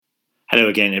Hello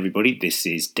again, everybody. This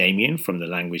is Damien from the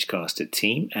Language Caster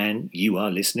team, and you are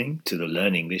listening to the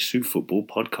Learn English Through Football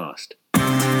podcast.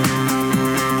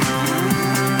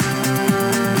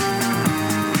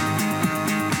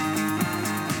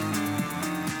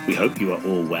 We hope you are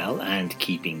all well and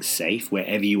keeping safe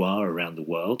wherever you are around the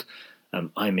world.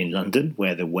 I'm in London,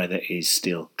 where the weather is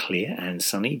still clear and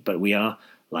sunny, but we are,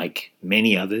 like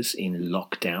many others, in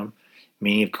lockdown,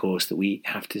 meaning, of course, that we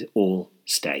have to all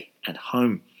stay at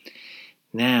home.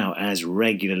 Now, as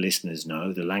regular listeners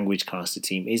know, the Language Caster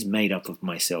team is made up of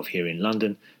myself here in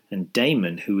London and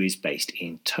Damon, who is based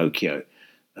in Tokyo.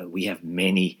 We have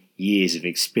many years of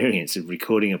experience of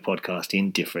recording a podcast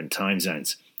in different time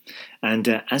zones.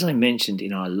 And as I mentioned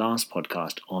in our last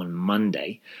podcast on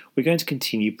Monday, we're going to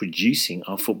continue producing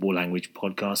our football language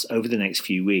podcast over the next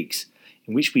few weeks,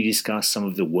 in which we discuss some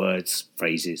of the words,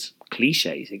 phrases,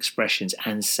 cliches, expressions,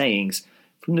 and sayings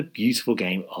from the beautiful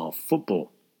game of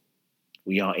football.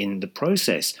 We are in the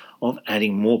process of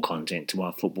adding more content to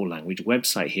our football language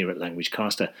website here at Language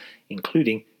Caster,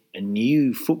 including a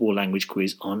new football language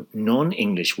quiz on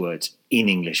non-English words in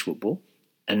English football,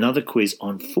 another quiz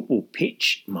on football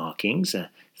pitch markings,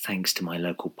 thanks to my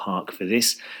local park for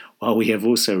this, while we have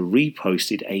also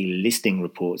reposted a listening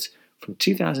report from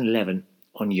 2011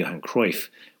 on Johan Cruyff,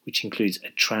 which includes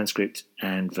a transcript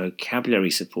and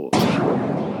vocabulary support.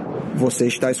 Você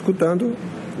está escutando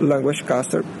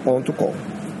languagecaster.com.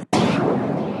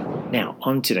 Now,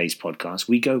 on today's podcast,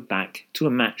 we go back to a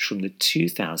match from the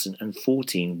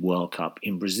 2014 World Cup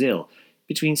in Brazil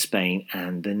between Spain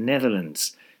and the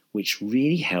Netherlands, which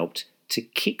really helped to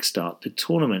kickstart the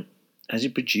tournament as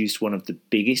it produced one of the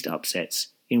biggest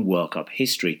upsets in World Cup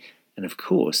history and, of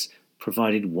course,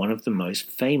 provided one of the most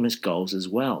famous goals as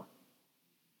well.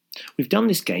 We've done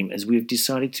this game as we have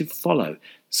decided to follow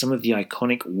some of the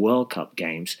iconic World Cup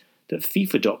games that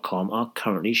FIFA.com are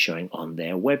currently showing on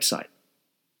their website.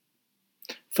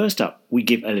 First up, we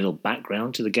give a little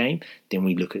background to the game, then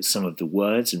we look at some of the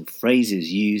words and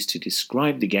phrases used to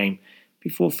describe the game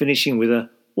before finishing with a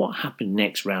what happened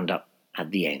next roundup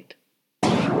at the end.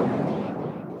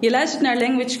 Je luistert naar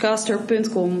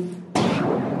languagecaster.com.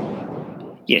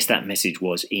 Yes, that message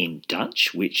was in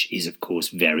Dutch, which is of course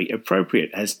very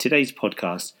appropriate as today's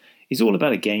podcast is all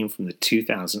about a game from the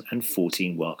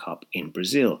 2014 World Cup in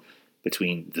Brazil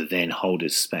between the then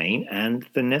holders Spain and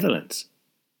the Netherlands.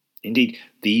 Indeed,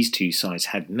 these two sides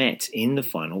had met in the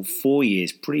final 4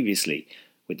 years previously,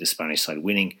 with the Spanish side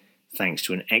winning thanks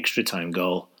to an extra time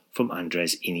goal from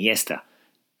Andrés Iniesta,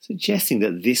 suggesting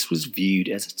that this was viewed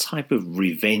as a type of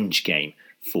revenge game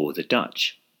for the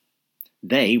Dutch.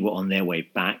 They were on their way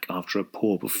back after a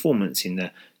poor performance in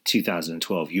the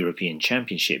 2012 European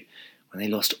Championship when they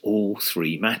lost all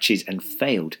 3 matches and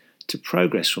failed to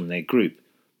progress from their group.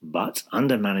 But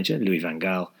under manager Louis van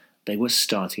Gaal, they were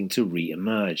starting to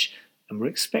re-emerge and were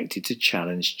expected to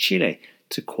challenge Chile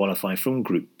to qualify from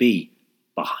Group B,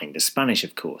 behind the Spanish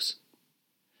of course.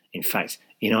 In fact,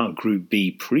 in our Group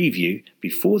B preview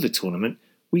before the tournament,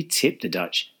 we tipped the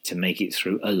Dutch to make it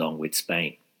through along with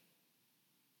Spain.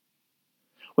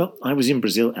 Well, I was in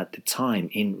Brazil at the time,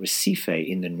 in Recife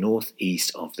in the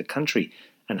northeast of the country,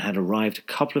 and had arrived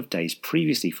a couple of days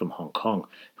previously from Hong Kong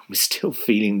and was still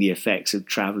feeling the effects of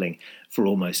travelling for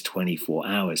almost 24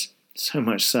 hours, so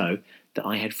much so that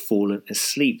I had fallen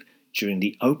asleep during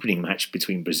the opening match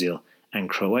between Brazil and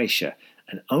Croatia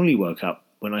and only woke up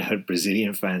when I heard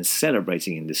Brazilian fans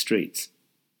celebrating in the streets.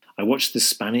 I watched the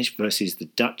Spanish versus the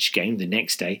Dutch game the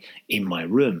next day in my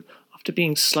room, after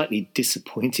being slightly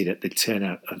disappointed at the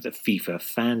turnout of the FIFA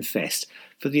Fan Fest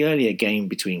for the earlier game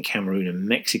between Cameroon and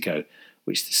Mexico,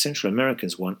 which the Central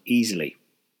Americans won easily.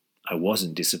 I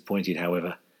wasn't disappointed,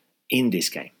 however, in this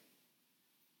game.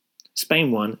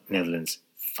 Spain won, Netherlands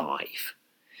 5.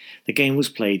 The game was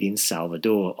played in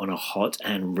Salvador on a hot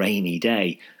and rainy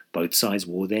day. Both sides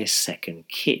wore their second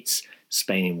kits,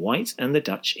 Spain in white and the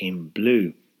Dutch in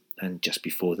blue. And just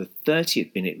before the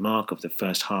 30th minute mark of the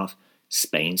first half,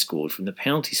 Spain scored from the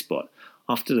penalty spot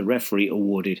after the referee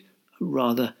awarded a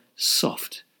rather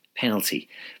soft penalty.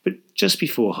 But just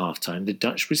before half-time, the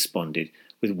Dutch responded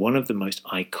with one of the most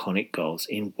iconic goals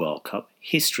in World Cup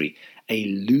history, a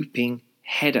looping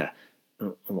header.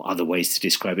 Other ways to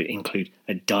describe it include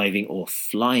a diving or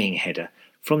flying header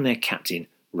from their captain,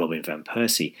 Robin van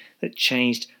Persie, that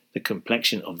changed the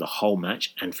complexion of the whole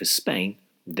match and, for Spain,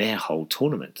 their whole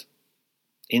tournament.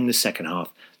 In the second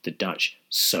half, the Dutch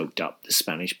soaked up the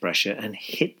Spanish pressure and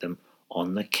hit them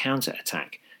on the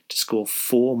counter-attack to score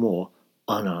 4 more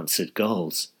unanswered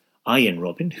goals. Arjen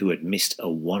Robben, who had missed a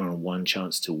one-on-one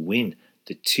chance to win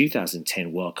the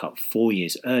 2010 World Cup 4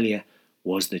 years earlier,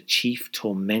 was the chief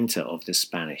tormentor of the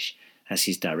Spanish as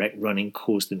his direct running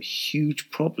caused them huge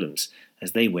problems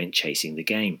as they went chasing the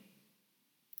game.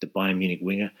 The Bayern Munich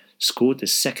winger scored the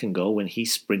second goal when he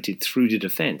sprinted through the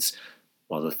defence,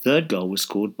 while the third goal was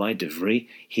scored by De Vrij,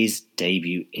 his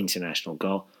debut international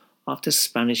goal, after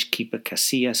Spanish keeper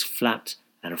Casillas flapped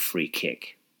at a free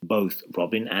kick. Both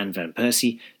Robben and Van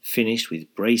Persie finished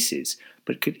with braces,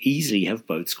 but could easily have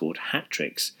both scored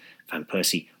hat-tricks. Van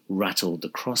Persie rattled the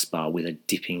crossbar with a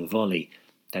dipping volley.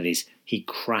 That is, he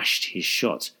crashed his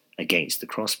shot against the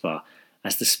crossbar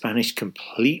as the Spanish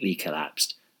completely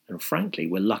collapsed and frankly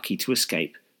were lucky to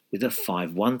escape with a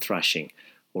 5-1 thrashing,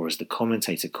 or as the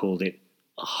commentator called it,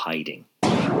 a hiding.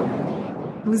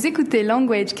 Vous écoutez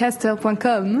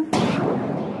languagecaster.com.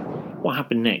 What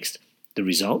happened next? The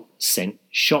result sent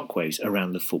shockwaves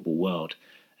around the football world,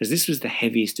 as this was the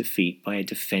heaviest defeat by a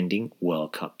defending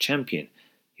World Cup champion.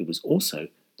 It was also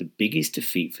the biggest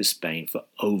defeat for Spain for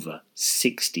over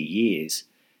 60 years.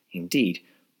 Indeed,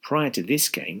 prior to this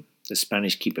game, the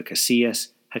Spanish keeper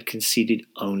Casillas had conceded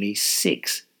only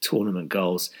 6 tournament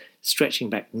goals, stretching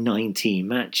back 19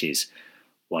 matches,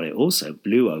 while it also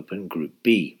blew open Group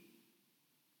B.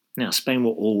 Now, Spain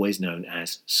were always known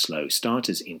as slow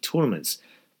starters in tournaments,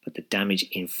 but the damage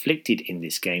inflicted in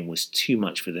this game was too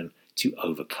much for them to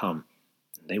overcome.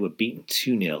 They were beaten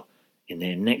 2-0 in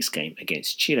their next game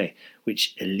against Chile,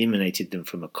 which eliminated them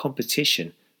from a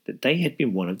competition that they had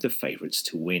been one of the favourites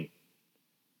to win.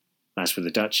 As for the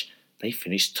Dutch, they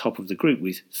finished top of the group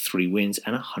with 3 wins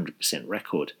and a 100%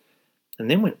 record, and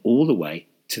then went all the way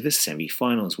to the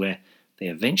semi-finals, where they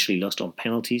eventually lost on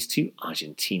penalties to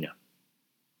Argentina.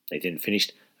 They then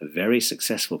finished a very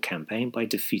successful campaign by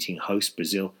defeating host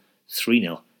Brazil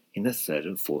 3-0 in the 3rd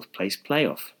and 4th place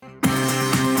playoff.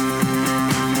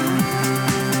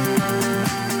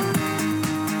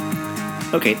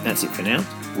 Okay, that's it for now.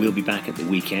 We'll be back at the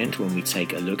weekend when we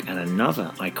take a look at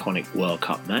another iconic World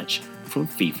Cup match from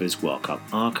FIFA's World Cup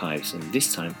archives, and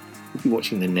this time we'll be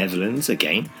watching the Netherlands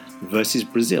again versus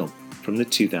Brazil from the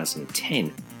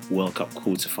 2010 World Cup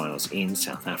quarterfinals in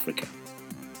South Africa.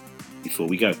 Before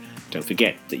we go, don't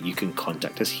forget that you can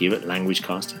contact us here at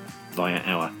LanguageCaster via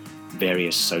our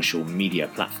various social media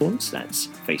platforms. That's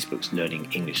Facebook's Learning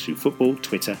English Through Football,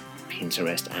 Twitter,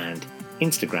 Pinterest and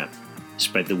Instagram.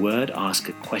 Spread the word, ask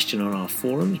a question on our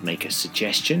forums, make a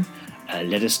suggestion,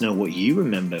 let us know what you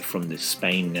remember from the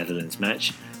Spain-Netherlands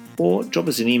match, or drop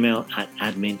us an email at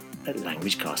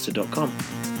admin@languagecaster.com.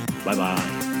 Bye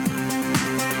bye.